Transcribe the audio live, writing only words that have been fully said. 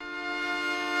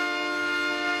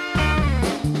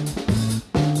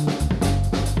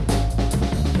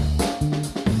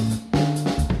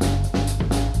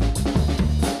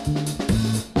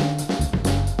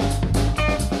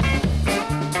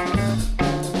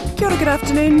Kia ora, good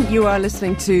afternoon. You are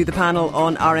listening to the panel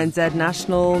on RNZ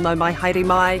National. Now, mai haere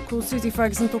mai, ko Susie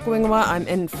Ferguson toko ingoa. I'm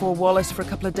in for Wallace for a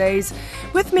couple of days.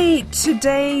 With me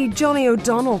today, Johny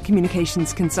O'Donnell,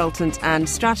 communications consultant and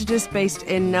strategist based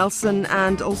in Nelson,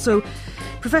 and also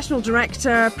professional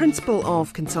director, principal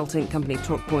of consulting company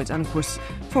Talkpoint, and of course,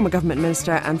 former government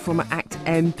minister and former ACT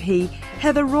MP,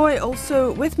 Heather Roy,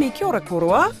 also with me. Kia ora,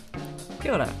 koroa.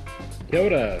 Kia ora. Kia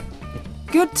ora.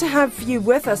 Good to have you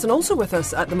with us, and also with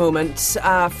us at the moment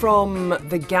from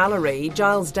the gallery,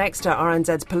 Giles Dexter,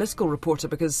 RNZ's political reporter,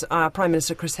 because Prime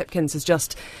Minister Chris Hipkins has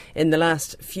just, in the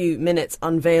last few minutes,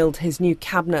 unveiled his new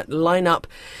cabinet lineup.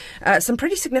 Some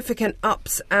pretty significant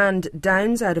ups and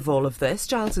downs out of all of this.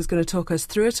 Giles is going to talk us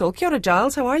through it all. Kia ora,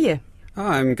 Giles, how are you? Oh,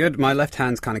 I'm good. My left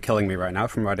hand's kind of killing me right now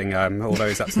from writing all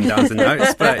those ups and downs and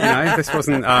notes. But, you know, this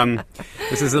wasn't...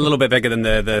 this is a little bit bigger than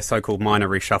the so-called minor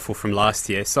reshuffle from last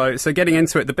year. So getting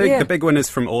into it, the big winners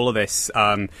from all of this,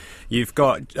 you've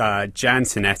got Jan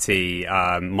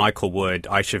Tinetti, Michael Wood,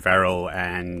 Aisha Verrill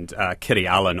and Kiri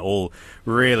Allen all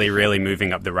really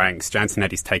moving up the ranks. Jan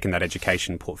Tinetti's taken that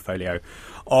education portfolio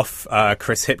off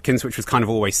Chris Hipkins, which was kind of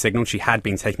always signalled. She had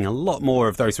been taking a lot more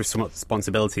of those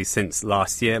responsibilities since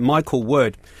last year. Michael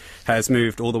Wood has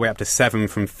moved all the way up to 7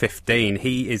 from 15.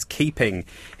 He is keeping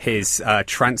his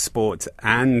transport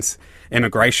and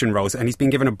immigration roles, and he's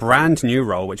been given a brand new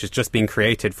role, which has just been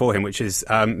created for him, which is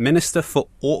Minister for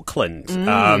Auckland.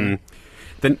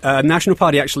 The National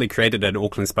Party actually created an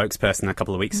Auckland spokesperson a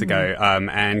couple of weeks ago,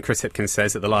 and Chris Hipkins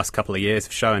says that the last couple of years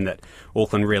have shown that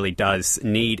Auckland really does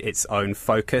need its own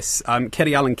focus.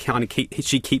 Kiri Allen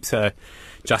she keeps her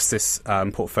justice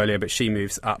portfolio, but she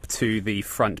moves up to the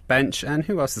front bench. And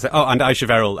who else is there? Oh, and Aisha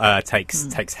Verrill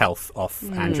takes health off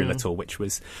Andrew Little, which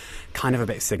was kind of a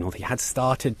bit signalled. He had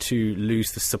started to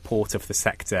lose the support of the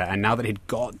sector, and now that he'd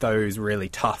got those really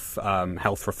tough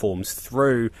health reforms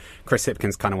through, Chris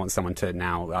Hipkins kind of wants someone to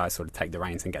now sort of take the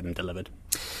reins and get them delivered.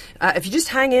 If you just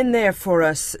hang in there for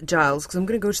us, Giles, because I'm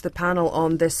going to go to the panel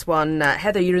on this one.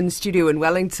 Heather, you're in the studio in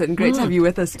Wellington. Great to have you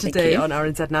with us today on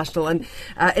RNZ National. And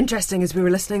interesting, as we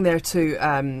were listening there to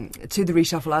the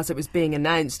reshuffle as it was being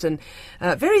announced, and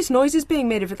various noises being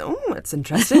made of it. Oh, that's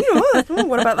interesting.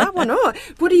 What about that one? Oh,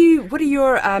 what are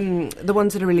your the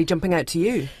ones that are really jumping out to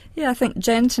you? Yeah, I think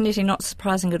Jan Tinetti, not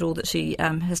surprising at all that she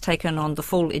has taken on the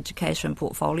full education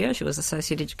portfolio. She was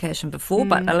Associate Education before,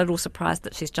 but a little surprised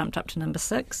that she's jumped up to number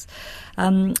 6.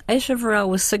 Aisha Verrill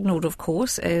was signalled, of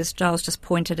course, as Giles just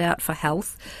pointed out, for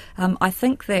health. I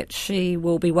think that she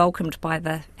will be welcomed by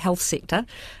the health sector.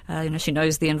 She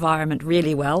knows the environment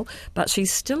really well, but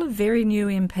she's still a very new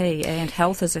MP, and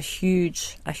health is a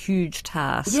huge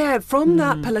task. Yeah, from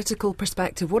that political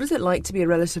perspective, what is it like to be a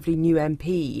relatively new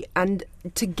MP? And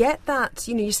to get that,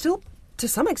 you're still, to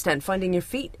some extent, finding your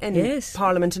feet in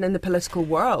Parliament and in the political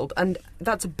world. And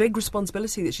that's a big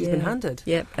responsibility that she's been handed.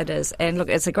 Yeah, it is. And look,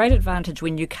 it's a great advantage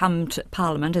when you come to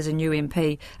Parliament as a new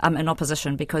MP in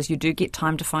opposition, because you do get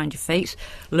time to find your feet,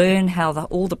 learn how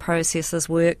all the processes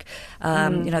work.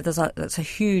 It's a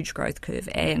huge growth curve,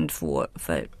 and for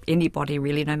anybody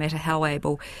really, no matter how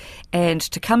able. And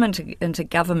to come into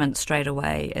government straight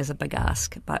away is a big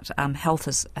ask. But health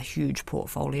is a huge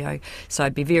portfolio. So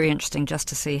it'd be very interesting just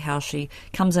to see how she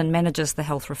comes and manages the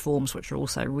health reforms, which are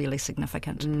also really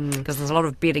significant, because there's a lot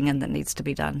of bedding in that needs to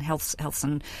be done. Health's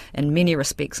in many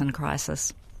respects in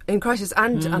crisis. In crisis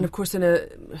and of course in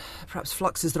perhaps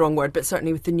flux is the wrong word, but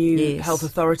certainly with the new health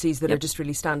authorities that are just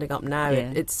really standing up now,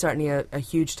 it's certainly a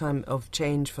huge time of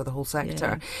change for the whole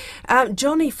sector.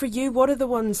 Johny, for you, what are the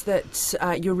ones that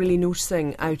you're really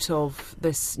noticing out of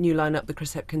this new lineup that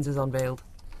Chris Hipkins has unveiled?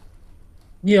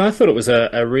 Yeah, I thought it was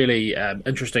a really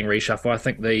interesting reshuffle. I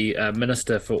think the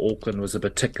Minister for Auckland was a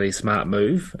particularly smart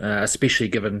move, especially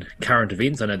given current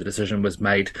events. I know the decision was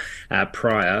made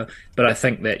prior, but I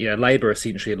think that Labour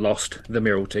essentially lost the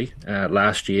mayoralty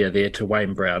last year there to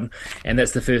Wayne Brown, and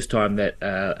that's the first time that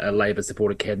a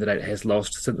Labour-supported candidate has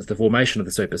lost since the formation of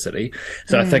the Super City.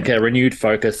 So I think a renewed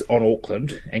focus on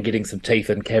Auckland and getting some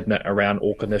teeth in cabinet around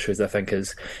Auckland issues, I think,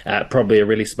 is probably a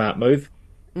really smart move.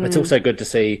 It's also good to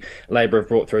see Labour have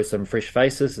brought through some fresh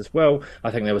faces as well.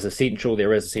 I think that was essential.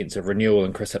 There is a sense of renewal,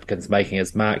 and Chris Hipkins making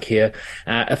his mark here.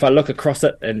 If I look across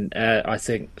it, and I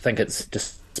think it's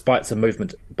despite some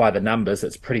movement by the numbers,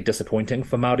 it's pretty disappointing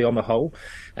for Māori on the whole.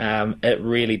 It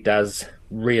really does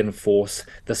reinforce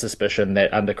the suspicion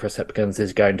that under Chris Hipkins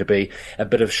there's going to be a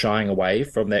bit of shying away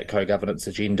from that co-governance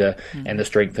agenda and the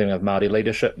strengthening of Māori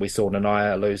leadership. We saw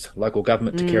Nanaia lose local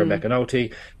government to Kira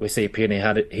McAnulty. We see Peeni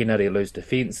Henare lose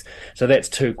defence. So that's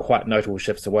two quite notable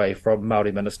shifts away from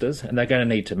Māori ministers, and they're going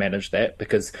to need to manage that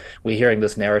because we're hearing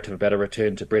this narrative about a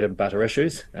return to bread and butter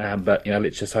issues. But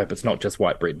let's just hope it's not just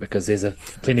white bread, because there's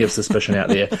plenty of suspicion out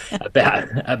there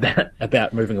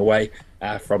about moving away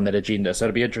from that agenda. So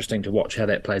it'll be interesting to watch how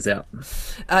that plays out.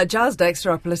 Giles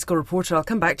Dexter, our political reporter, I'll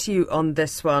come back to you on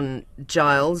this one,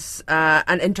 Giles.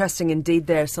 And interesting indeed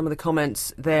there, some of the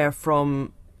comments there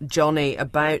from Johny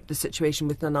about the situation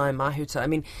with Nanaia Mahuta. I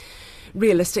mean,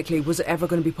 realistically, was it ever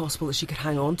going to be possible that she could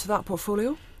hang on to that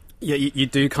portfolio? Yeah, you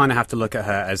do kind of have to look at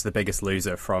her as the biggest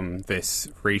loser from this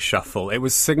reshuffle. It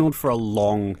was signalled for a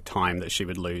long time that she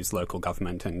would lose local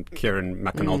government, and Kieran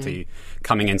McAnulty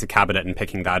coming into cabinet and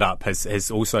picking that up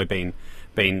has also been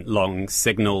long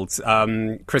signalled.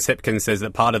 Chris Hipkins says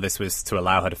that part of this was to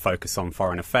allow her to focus on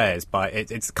foreign affairs, but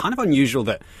it's kind of unusual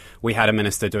that we had a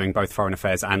minister doing both foreign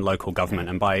affairs and local government,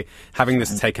 and by having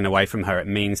this taken away from her, it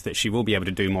means that she will be able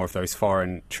to do more of those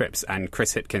foreign trips, and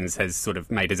Chris Hipkins has sort of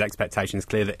made his expectations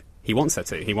clear that he wants her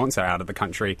to. He wants her out of the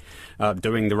country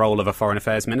doing the role of a foreign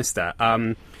affairs minister.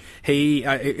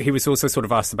 He was also sort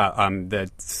of asked about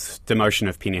the demotion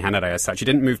of Peeni Henare as such. He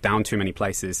didn't move down too many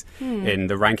places in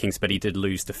the rankings, but he did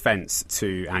lose defence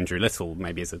to Andrew Little,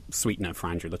 maybe as a sweetener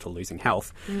for Andrew Little losing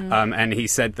health. And he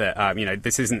said that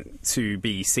this isn't to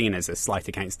be seen as a slight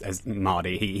against as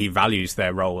Māori. He values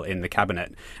their role in the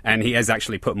cabinet, and he has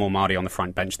actually put more Māori on the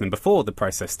front bench than before the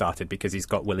process started, because he's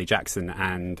got Willie Jackson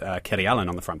and Kerry Allen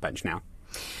on the front bench now.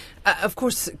 Of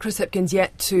course, Chris Hipkins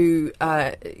yet to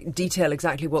detail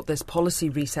exactly what this policy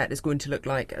reset is going to look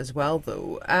like as well,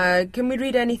 though. Can we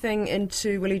read anything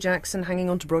into Willie Jackson hanging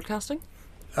on to broadcasting?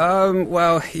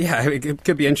 Well, yeah, it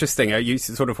could be interesting. You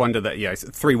sort of wonder that,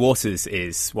 Three Waters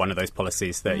is one of those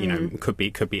policies that,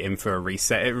 could be in for a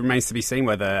reset. It remains to be seen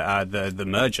whether the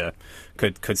merger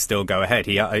could still go ahead.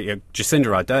 Jacinda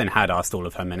Ardern had asked all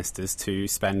of her ministers to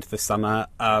spend the summer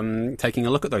taking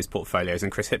a look at those portfolios,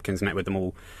 and Chris Hipkins met with them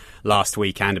all last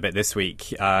week and a bit this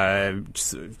week,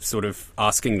 sort of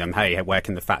asking them, hey, where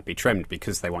can the fat be trimmed?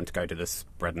 Because they want to go to this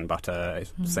bread and butter,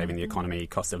 saving the economy,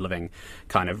 cost of living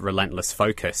kind of relentless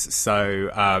focus. So,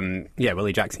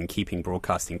 Willie Jackson keeping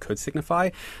broadcasting could signify,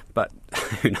 but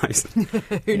who knows?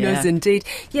 Who knows indeed.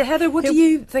 Yeah, Heather, what do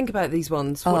you think about these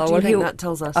ones? What do you think that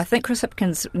tells us? I think Chris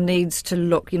Hipkins needs to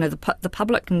look, the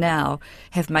public now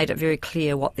have made it very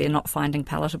clear what they're not finding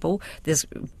palatable. There's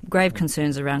grave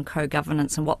concerns around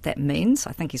co-governance and what that means.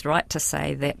 I think he's right to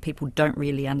say that people don't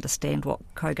really understand what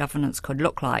co-governance could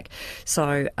look like.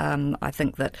 So I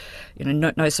think that,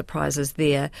 no surprises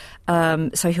there.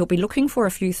 So he'll be looking for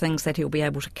a few things that he'll be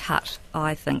able to cut,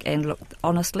 I think. And look,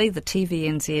 honestly, the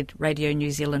TVNZ Radio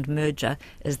New Zealand merger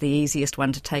is the easiest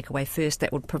one to take away first.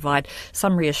 That would provide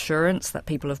some reassurance that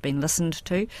people have been listened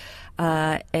to.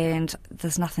 And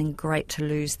there's nothing great to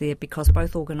lose there, because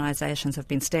both organisations have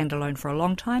been standalone for a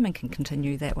long time and can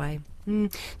continue that way.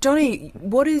 Johny,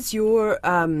 what is your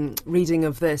reading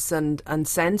of this and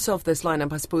sense of this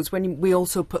lineup, I suppose, when we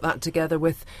also put that together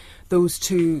with those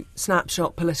two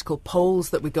snapshot political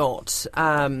polls that we got?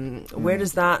 Where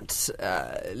does that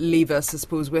leave us, I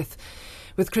suppose, with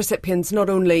Chris Hipkins not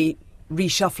only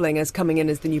reshuffling as coming in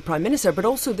as the new Prime Minister, but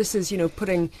also this is,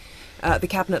 putting the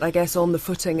Cabinet, I guess, on the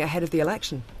footing ahead of the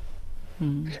election?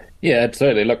 Yeah,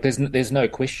 absolutely. Look, there's no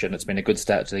question it's been a good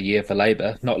start to the year for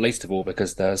Labour, not least of all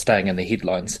because they're staying in the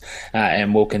headlines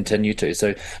and will continue to.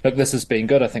 So, look, this has been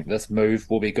good. I think this move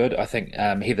will be good. I think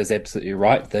Heather's absolutely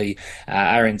right. The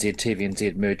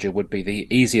RNZ-TVNZ merger would be the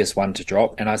easiest one to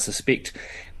drop, and I suspect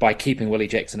by keeping Willie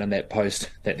Jackson in that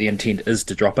post that the intent is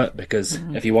to drop it, because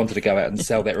if he wanted to go out and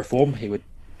sell that reform, he would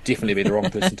definitely be the wrong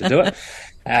person to do it.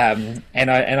 And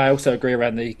I also agree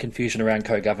around the confusion around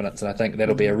co-governance, and I think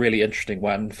that'll be a really interesting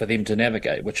one for them to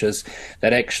navigate, which is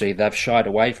that actually they've shied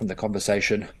away from the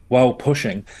conversation while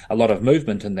pushing a lot of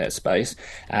movement in that space,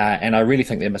 and I really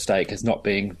think their mistake is not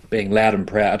being loud and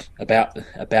proud about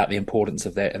the importance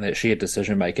of that and that shared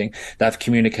decision making. They've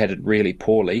communicated really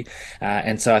poorly,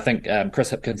 and so I think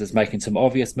Chris Hipkins is making some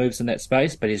obvious moves in that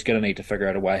space, but he's going to need to figure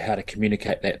out a way how to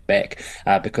communicate that back,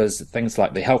 because things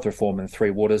like the health reform in Three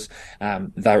Waters,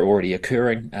 they're already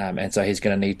occurring, and so he's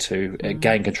going to need to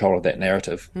gain control of that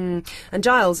narrative. And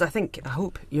Giles, I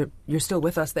hope you're still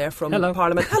with us there from Hello.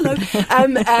 Parliament. Hello.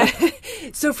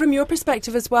 So from your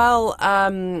perspective as well,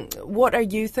 what are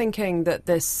you thinking that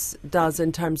this does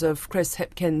in terms of Chris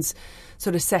Hipkins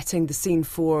sort of setting the scene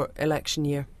for election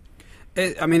year?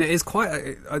 It is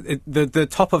quite... the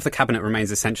top of the cabinet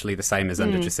remains essentially the same as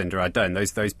under Jacinda Ardern.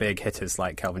 Those big hitters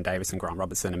like Kelvin Davis and Grant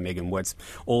Robertson and Megan Woods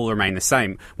all remain the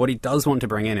same. What he does want to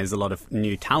bring in is a lot of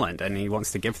new talent, and he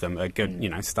wants to give them a good,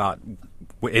 start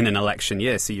in an election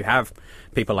year. So you have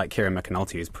people like Kieran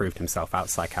McAnulty, who's proved himself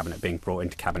outside cabinet, being brought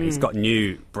into cabinet. He's got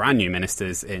brand new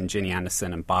ministers in Ginny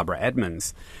Anderson and Barbara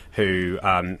Edmonds, who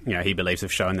he believes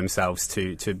have shown themselves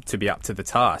to be up to the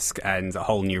task, and a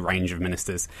whole new range of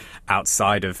ministers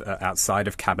outside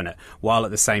of cabinet, while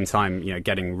at the same time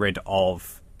getting rid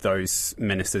of those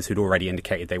ministers who'd already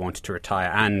indicated they wanted to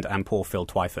retire, and poor Phil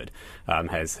Twyford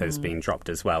has been dropped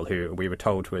as well, who we were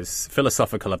told was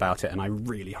philosophical about it, and I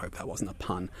really hope that wasn't a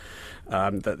pun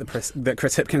that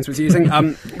Chris Hipkins was using.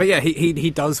 But yeah, he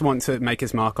does want to make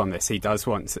his mark on this. He does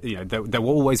want there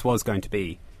always was going to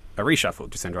be a reshuffle.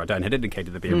 Jacinda Ardern had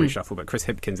indicated there'd be a reshuffle, but Chris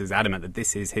Hipkins is adamant that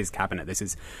this is his cabinet, this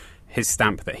is his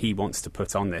stamp that he wants to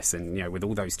put on this, and with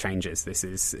all those changes, this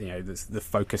is the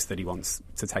focus that he wants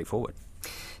to take forward.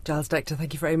 Giles Decter,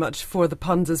 thank you very much for the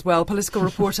puns as well. Political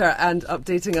reporter and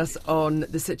updating us on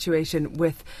the situation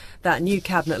with that new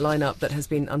cabinet lineup that has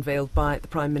been unveiled by the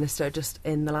Prime Minister just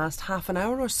in the last half an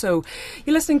hour or so.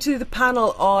 You're listening to the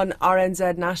panel on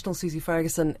RNZ National. Susie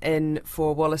Ferguson in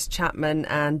for Wallace Chapman,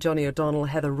 and Johny O'Donnell,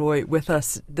 Heather Roy with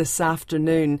us this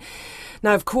afternoon.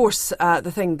 Now, of course,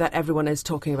 the thing that everyone is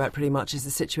talking about pretty much is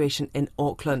the situation in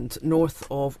Auckland, north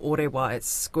of Orewa.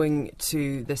 It's going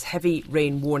to this heavy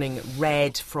rain warning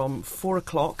red from 4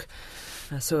 o'clock.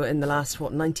 So in the last,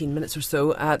 19 minutes or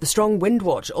so. The strong wind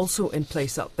watch also in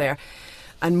place up there.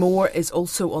 And more is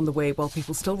also on the way while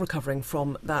people still recovering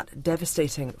from that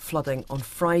devastating flooding on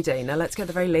Friday. Now let's get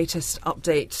the very latest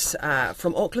update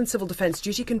from Auckland Civil Defence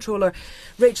Duty Controller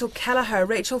Rachel Kelleher.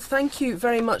 Rachel, thank you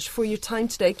very much for your time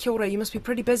today. Kia ora, you must be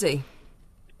pretty busy.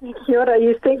 Kia ora,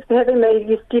 yes, thanks for having me.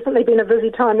 It's definitely been a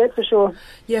busy time, that's for sure.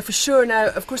 Yeah, for sure. Now,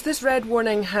 of course, this red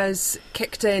warning has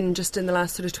kicked in just in the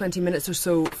last sort of 20 minutes or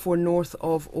so for north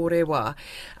of Orewa.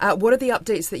 What are the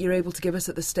updates that you're able to give us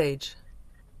at this stage?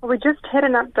 Well, we just had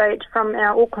an update from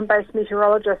our Auckland-based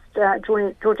meteorologist,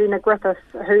 Georgina Griffiths,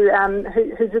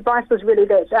 whose advice was really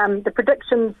that the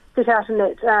predictions set out in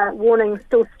that warning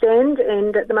still stand,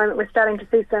 and at the moment we're starting to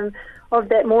see some of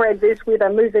that more adverse weather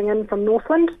moving in from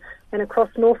Northland and across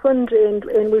Northland, and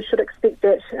we should expect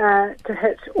that to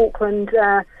hit Auckland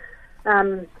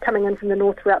coming in from the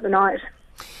north throughout the night.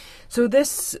 So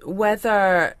this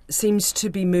weather seems to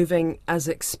be moving as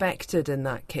expected in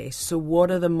that case. So what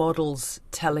are the models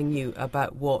telling you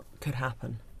about what could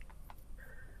happen?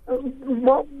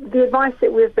 What the advice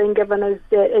that we've been given is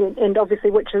that, and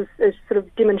obviously which is sort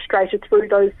of demonstrated through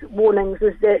those warnings,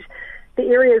 is that the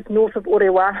areas north of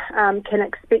Orewa can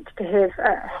expect to have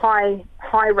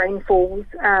high rainfalls,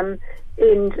 and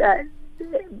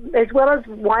as well as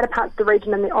wider parts of the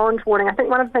region in the orange warning. I think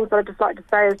one of the things that I'd just like to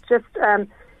say is just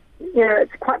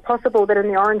it's quite possible that in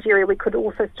the orange area we could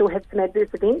also still have some adverse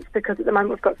events, because at the moment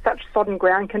we've got such sodden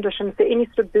ground conditions that any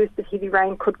sort of burst of heavy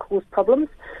rain could cause problems.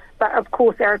 But of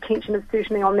course our attention is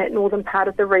certainly on that northern part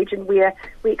of the region where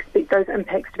we expect those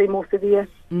impacts to be more severe.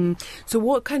 So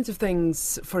what kinds of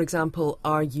things, for example,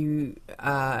 are you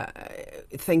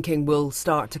thinking will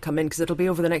start to come in? Because it'll be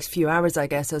over the next few hours, I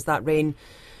guess, as that rain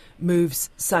moves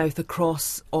south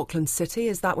across Auckland City.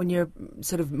 Is that when you're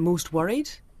sort of most worried?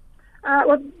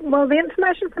 Well, the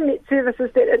information from Met Service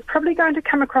is that it's probably going to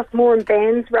come across more in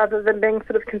bands rather than being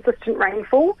sort of consistent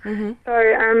rainfall. Mm-hmm. So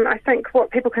I think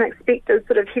what people can expect is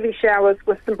sort of heavy showers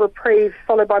with some reprieve,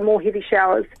 followed by more heavy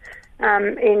showers.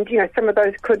 And some of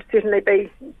those could certainly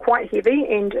be quite heavy,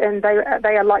 and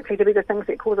they are likely to be the things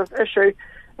that cause us issues.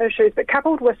 But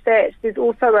coupled with that, there's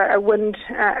also a wind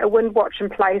watch in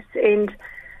place, and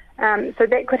so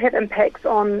that could have impacts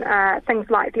on things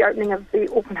like the opening of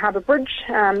the Auckland Harbour Bridge.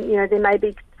 There may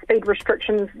be speed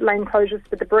restrictions, lane closures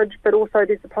for the bridge, but also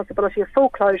there's the possibility of full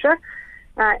closure.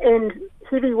 And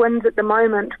heavy winds at the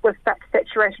moment with such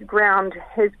saturated ground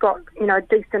has got a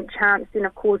decent chance then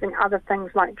of causing other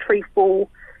things like tree fall,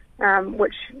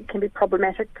 which can be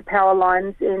problematic to power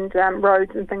lines and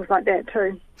roads and things like that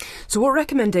too. So what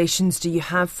recommendations do you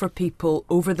have for people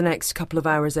over the next couple of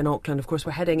hours in Auckland? Of course,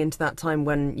 we're heading into that time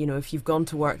when, if you've gone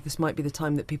to work, this might be the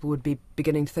time that people would be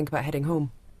beginning to think about heading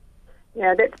home.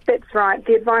 Yeah, that's right.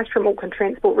 The advice from Auckland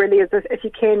Transport really is if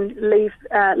you can leave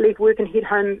work and head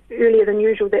home earlier than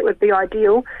usual, that would be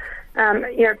ideal.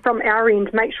 From our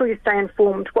end, make sure you stay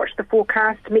informed. Watch the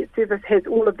forecast. Met Service has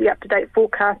all of the up-to-date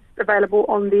forecasts available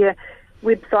on their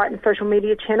website and social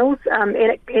media channels. And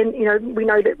we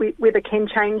know that weather can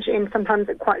change, and sometimes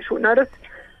at quite short notice.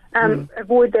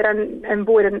 Avoid that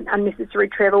avoid unnecessary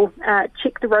travel.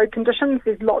 Check the road conditions.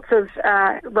 There's lots of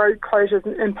road closures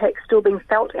and impacts still being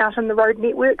felt out in the road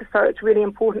network, so it's really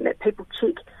important that people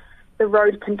check the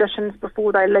road conditions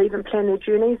before they leave and plan their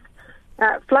journeys.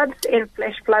 Floods and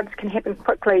flash floods can happen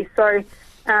quickly, so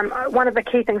one of the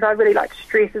key things I really like to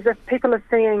stress is if people are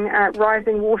seeing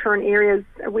rising water in areas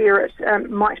where it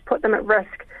might put them at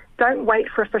risk, don't wait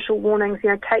for official warnings.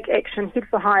 Take action, head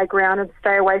for higher ground and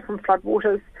stay away from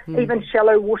floodwaters. Even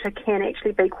shallow water can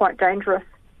actually be quite dangerous.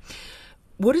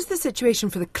 What is the situation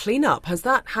for the clean-up? Has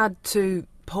that had to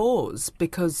pause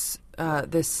because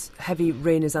this heavy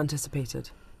rain is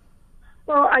anticipated?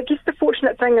 Well, I guess the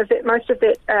fortunate thing is that most of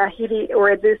that heavy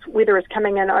or adverse weather is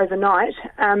coming in overnight.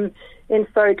 And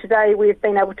so today we've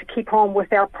been able to keep on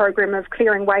with our program of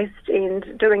clearing waste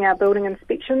and doing our building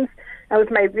inspections. We've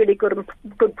made really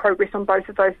good progress on both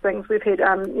of those things. We've had,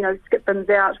 skip bins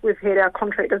out. We've had our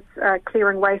contractors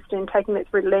clearing waste and taking that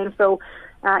through the landfill,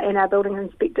 and our building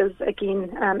inspectors,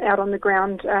 again, out on the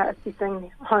ground assessing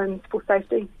homes for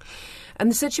safety. And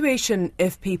the situation,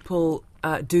 if people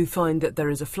do find that there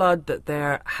is a flood, that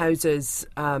their houses,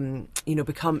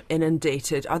 become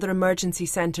inundated, are there emergency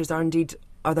centres, or indeed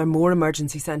are there more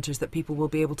emergency centres that people will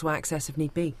be able to access if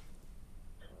need be?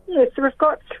 Yeah, so we've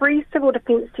got 3 civil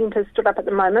defence centres stood up at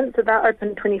the moment, so they're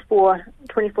open 24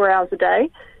 hours a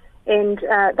day, and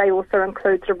they also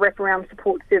include sort of wraparound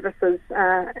support services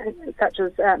such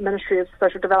as Ministry of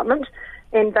Social Development,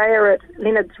 and they are at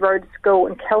Leonards Road School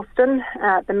in Kelston,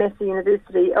 the Massey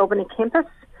University Albany campus,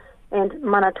 and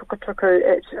Mana Tukutuku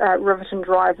at Riverton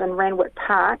Drive in Ranwick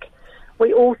Park.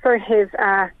 We also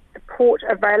have support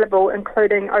available,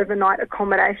 including overnight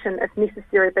accommodation, if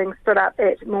necessary, being stood up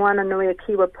at Moana Nui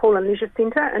Kiwa Pool and Leisure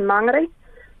Centre in Mangere,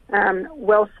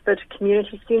 Wellsford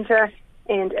Community Centre,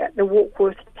 and at the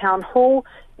Warkworth Town Hall.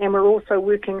 And we're also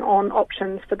working on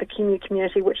options for the Kemu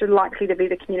community, which is likely to be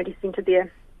the community centre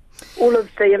there. All of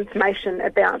the information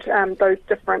about those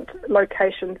different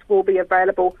locations will be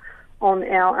available on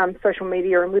our social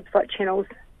media and website channels.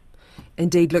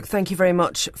 Indeed. Look, thank you very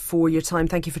much for your time.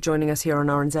 Thank you for joining us here on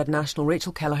RNZ National.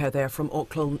 Rachel Kelleher there from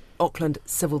Auckland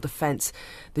Civil Defence,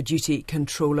 the duty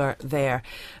controller there.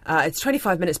 It's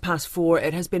 25 minutes past 4.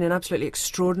 It has been an absolutely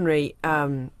extraordinary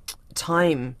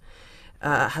time,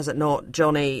 has it not,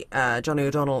 Johny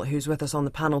O'Donnell, who's with us on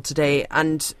the panel today,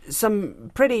 and some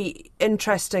pretty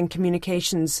interesting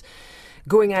communications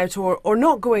going out or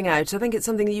not going out. I think it's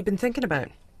something that you've been thinking about.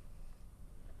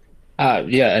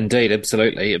 Yeah, indeed,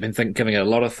 absolutely. I've been giving it a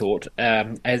lot of thought,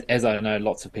 as I know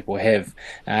lots of people have.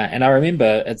 And I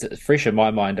remember, it's fresh in my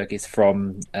mind, I guess,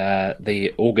 from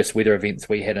the August weather events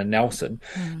we had in Nelson,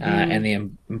 and the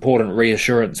important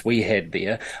reassurance we had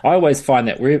there. I always find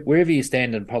that wherever you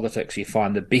stand in politics, you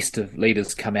find the best of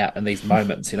leaders come out in these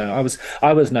moments. I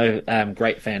was no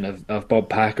great fan of Bob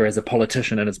Parker as a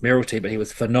politician in his mayoralty, but he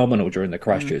was phenomenal during the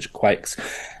Christchurch quakes.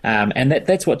 And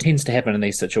that's what tends to happen in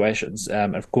these situations.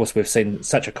 Of course, we've seen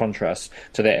such a contrast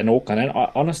to that in Auckland. And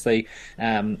honestly,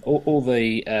 all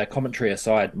the commentary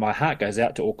aside, my heart goes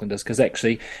out to Aucklanders, because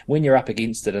actually, when you're up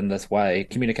against it in this way,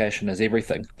 communication is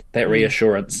everything. That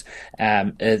reassurance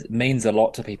it means a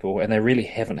lot to people, and they really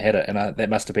haven't had it, and that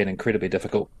must have been incredibly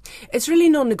difficult. It's really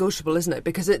non-negotiable, isn't it?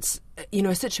 Because it's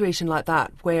a situation like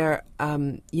that where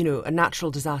a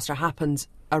natural disaster happens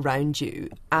around you,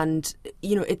 and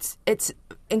it's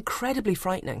incredibly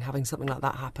frightening having something like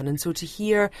that happen. And so to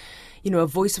hear a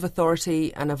voice of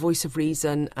authority and a voice of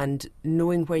reason and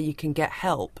knowing where you can get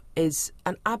help is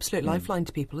an absolute lifeline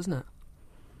to people, isn't it?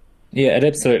 Yeah, it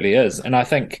absolutely is. And I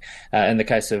think in the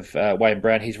case of Wayne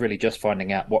Brown, he's really just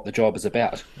finding out what the job is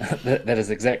about. That is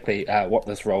exactly what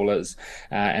this role is.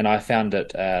 And I found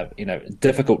it,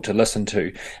 difficult to listen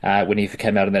to when he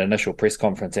came out in that initial press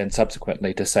conference, and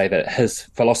subsequently to say that his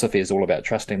philosophy is all about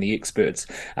trusting the experts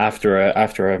after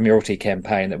a mayoralty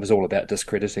campaign that was all about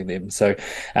discrediting them. So,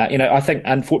 I think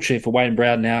unfortunately for Wayne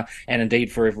Brown now, and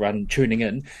indeed for everyone tuning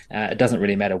in, it doesn't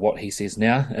really matter what he says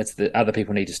now. It's that other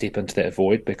people need to step into that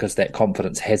void, because that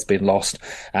confidence has been lost,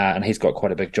 and he's got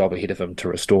quite a big job ahead of him to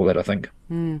restore that, I think.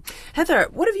 Heather,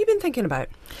 what have you been thinking about?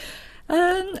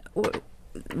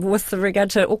 With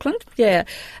regard to Auckland? Yeah.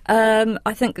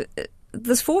 I think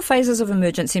there's 4 phases of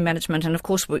emergency management, and of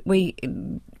course we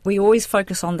we always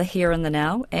focus on the here and the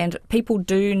now, and people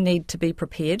do need to be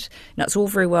prepared. Now, it's all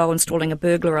very well installing a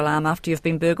burglar alarm after you've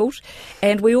been burgled,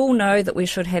 and we all know that we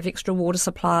should have extra water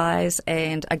supplies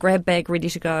and a grab bag ready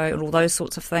to go and all those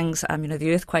sorts of things.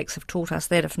 The earthquakes have taught us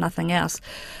that, if nothing else.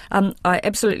 I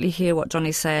absolutely hear what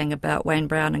Johny's saying about Wayne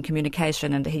Brown and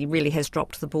communication, and he really has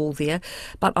dropped the ball there.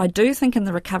 But I do think in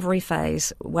the recovery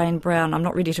phase, Wayne Brown, I'm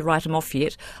not ready to write him off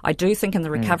yet, I do think in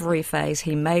the recovery phase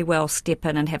he may well step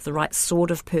in and have the right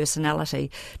sort of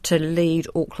personality to lead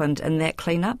Auckland in that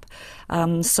clean-up.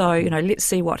 Let's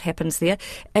see what happens there.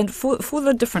 And for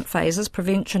the different phases,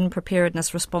 prevention,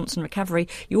 preparedness, response and recovery,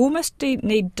 you almost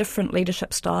need different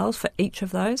leadership styles for each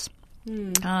of those.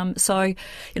 There's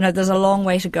a long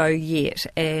way to go yet,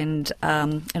 and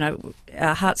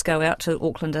our hearts go out to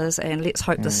Aucklanders, and let's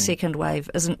hope the second wave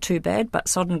isn't too bad, but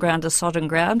sodden ground is sodden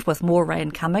ground with more rain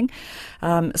coming.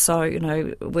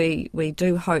 We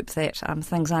do hope that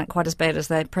things aren't quite as bad as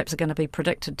they perhaps are going to be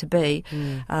predicted to be.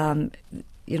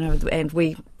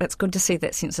 It's good to see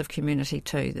that sense of community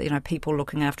too. People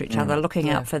looking after each other, looking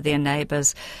out for their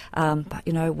neighbours.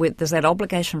 There's that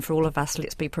obligation for all of us.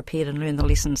 Let's be prepared and learn the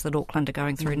lessons that Auckland are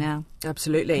going through now.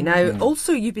 Absolutely. Now,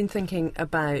 also, you've been thinking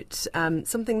about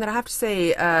something that I have to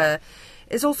say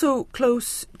is also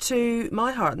close to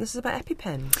my heart, and this is about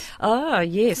EpiPens. Oh,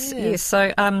 yes.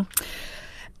 So,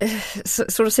 it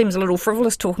sort of seems a little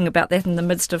frivolous talking about that in the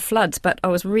midst of floods, but I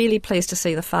was really pleased to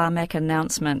see the Pharmac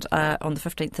announcement on the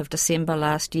 15th of December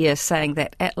last year saying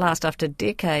that at last, after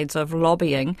decades of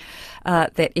lobbying,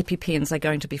 that EpiPens are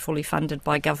going to be fully funded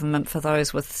by government for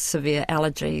those with severe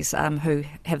allergies who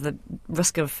have the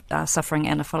risk of suffering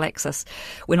anaphylaxis.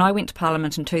 When I went to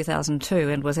Parliament in 2002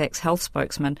 and was ex-health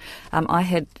spokesman,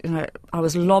 I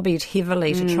was lobbied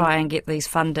heavily to try and get these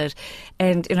funded,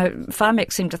 and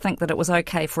Pharmac seemed to think that it was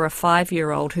okay for a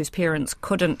 5-year-old whose parents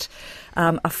couldn't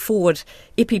afford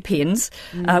EpiPens,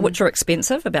 which are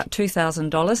expensive, about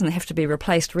 $2,000, and they have to be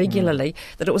replaced regularly,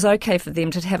 that it was okay for them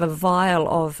to have a vial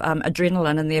of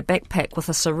adrenaline in their backpack with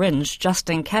a syringe just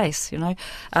in case,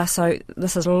 So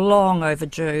this is long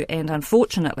overdue, and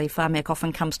unfortunately Pharmac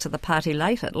often comes to the party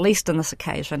late. At least on this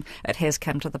occasion it has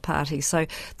come to the party. So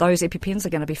those EpiPens are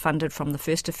going to be funded from the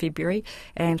 1st of February,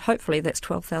 and hopefully that's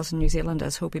 12,000 New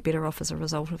Zealanders who will be better off as a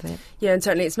result of that. Yeah, and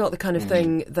certainly it's not the kind of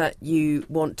thing that you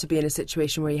want to be in a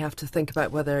situation where you have to think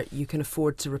about whether you can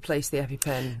afford to replace the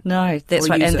EpiPen. No, that's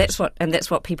right, and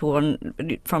that's what people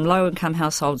from low-income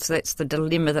households, that's the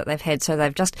dilemma that they've had. So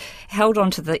they've just held on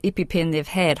to the EpiPen they've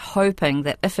had, hoping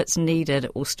that if it's needed,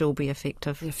 it will still be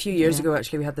effective. A few years ago,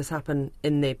 actually, we had this happen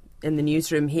in the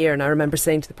newsroom here, and I remember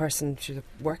saying to the person, she was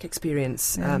a work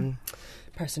experience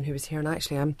person who was here, and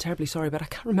actually I'm terribly sorry, but I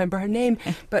can't remember her name,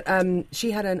 but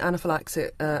she had an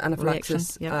anaphylaxis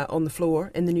on the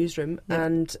floor in the newsroom,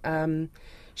 and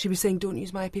she was saying, don't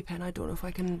use my EpiPen, I don't know if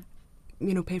I can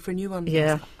pay for a new one.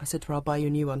 I said to her, I'll buy you a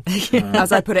new one.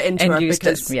 As I put it into her,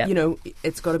 because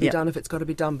it's got to be done if it's got to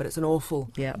be done, but it's an awful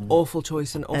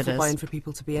choice and awful bind for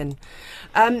people to be in.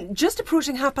 Just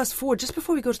approaching 4:30, just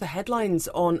before we go to the headlines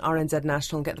on RNZ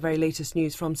National and get the very latest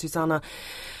news from Susanna,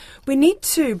 we need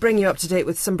to bring you up to date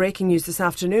with some breaking news this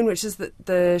afternoon, which is that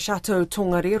the Chateau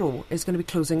Tongariro is going to be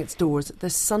closing its doors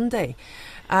this Sunday.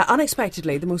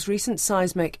 Unexpectedly, the most recent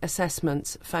seismic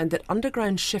assessments found that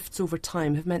underground shifts over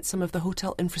time have meant some of the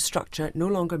hotel infrastructure no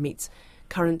longer meets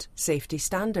current safety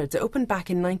standards. It opened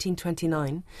back in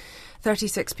 1929.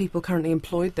 36 people currently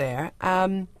employed there.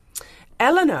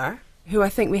 Eleanor, who I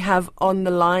think we have on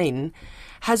the line,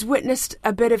 has witnessed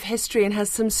a bit of history and has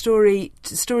some stories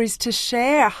to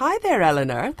share. Hi there,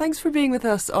 Eleanor. Thanks for being with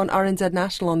us on RNZ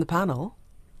National on the panel.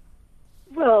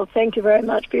 Well, thank you very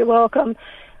much. You're welcome.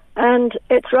 And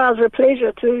it's rather a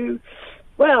pleasure to,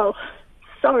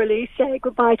 thoroughly say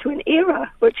goodbye to an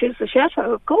era, which is the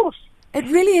Chateau, of course. It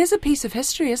really is a piece of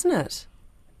history, isn't it?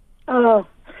 Oh,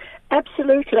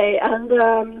 absolutely.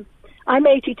 And I'm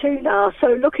 82 now,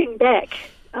 so looking back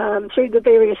through the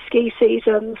various ski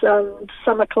seasons and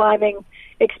summer climbing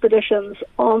expeditions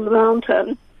on the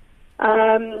mountain,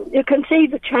 you can see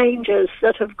the changes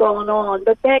that have gone on.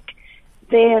 But back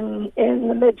then, in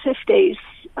the mid-50s,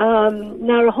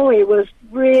 Ngārahoe was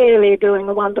really doing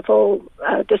a wonderful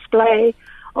display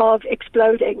of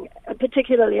exploding.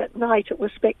 Particularly at night, it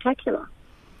was spectacular.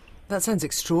 That sounds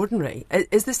extraordinary.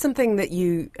 Is this something that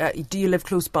do you live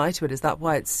close by to it? Is that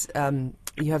why it's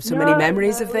you have so many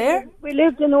memories of there? We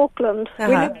lived in Auckland. We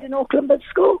lived in Auckland, but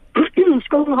school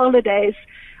holidays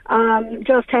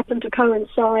just happened to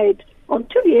coincide on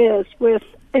 2 years with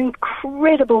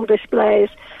incredible displays.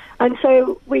 And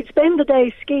so we'd spend the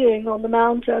day skiing on the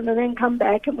mountain and then come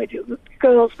back, and we'd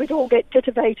all get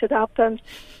titivated up and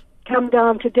come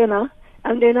down to dinner.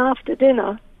 And then after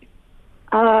dinner,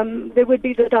 there would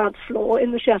be the dance floor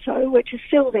in the chateau, which is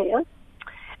still there,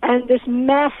 and this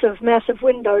massive, massive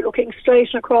window looking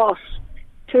straight across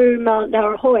to Mount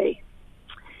Narahoe.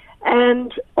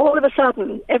 And all of a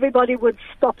sudden, everybody would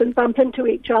stop and bump into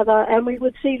each other, and we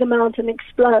would see the mountain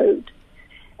explode.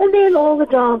 And then all the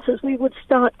dancers, we would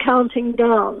start counting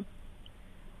down.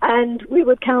 And we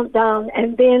would count down,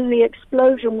 and then the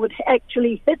explosion would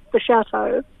actually hit the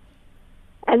chateau,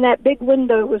 and that big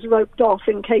window was roped off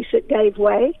in case it gave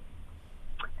way.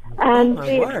 And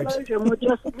the explosion would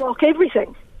just rock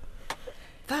everything.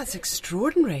 That's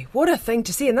extraordinary. What a thing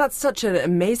to see. And that's such an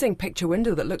amazing picture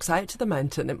window that looks out to the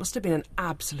mountain. It must have been an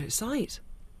absolute sight.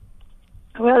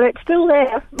 Well, it's still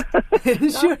there.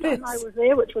 It sure is. I was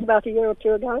there, which was about a year or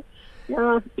two ago.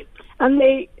 And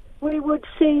we would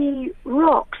see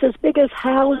rocks as big as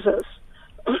houses,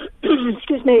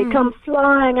 come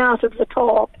flying out of the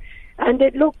top. And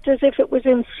it looked as if it was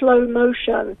in slow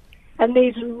motion. And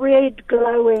these red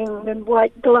glowing and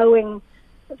white glowing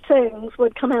things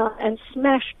would come out and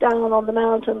smash down on the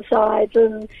mountainsides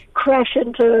and crash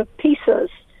into pieces.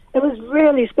 It was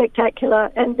really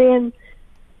spectacular. And then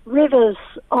rivers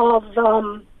of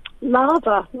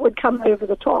lava would come over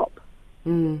the top.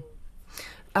 Absolutely.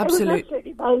 It was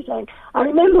absolutely amazing. I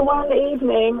remember one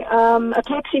evening a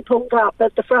taxi pulled up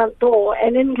at the front door,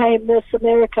 and in came this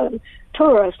American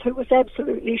tourist who was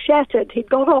absolutely shattered. He'd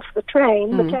got off the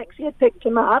train, the taxi had picked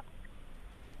him up,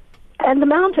 and the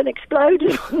mountain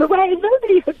exploded on the way, and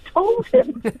nobody had told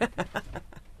him.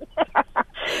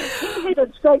 He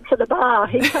headed straight to the bar.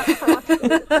 He cut past.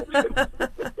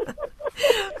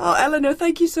 Oh, Eleanor,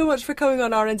 thank you so much for coming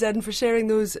on RNZ and for sharing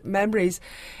those memories.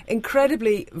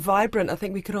 Incredibly vibrant. I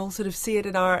think we can all sort of see it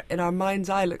in our mind's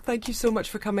eye. Look, thank you so much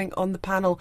for coming on the panel.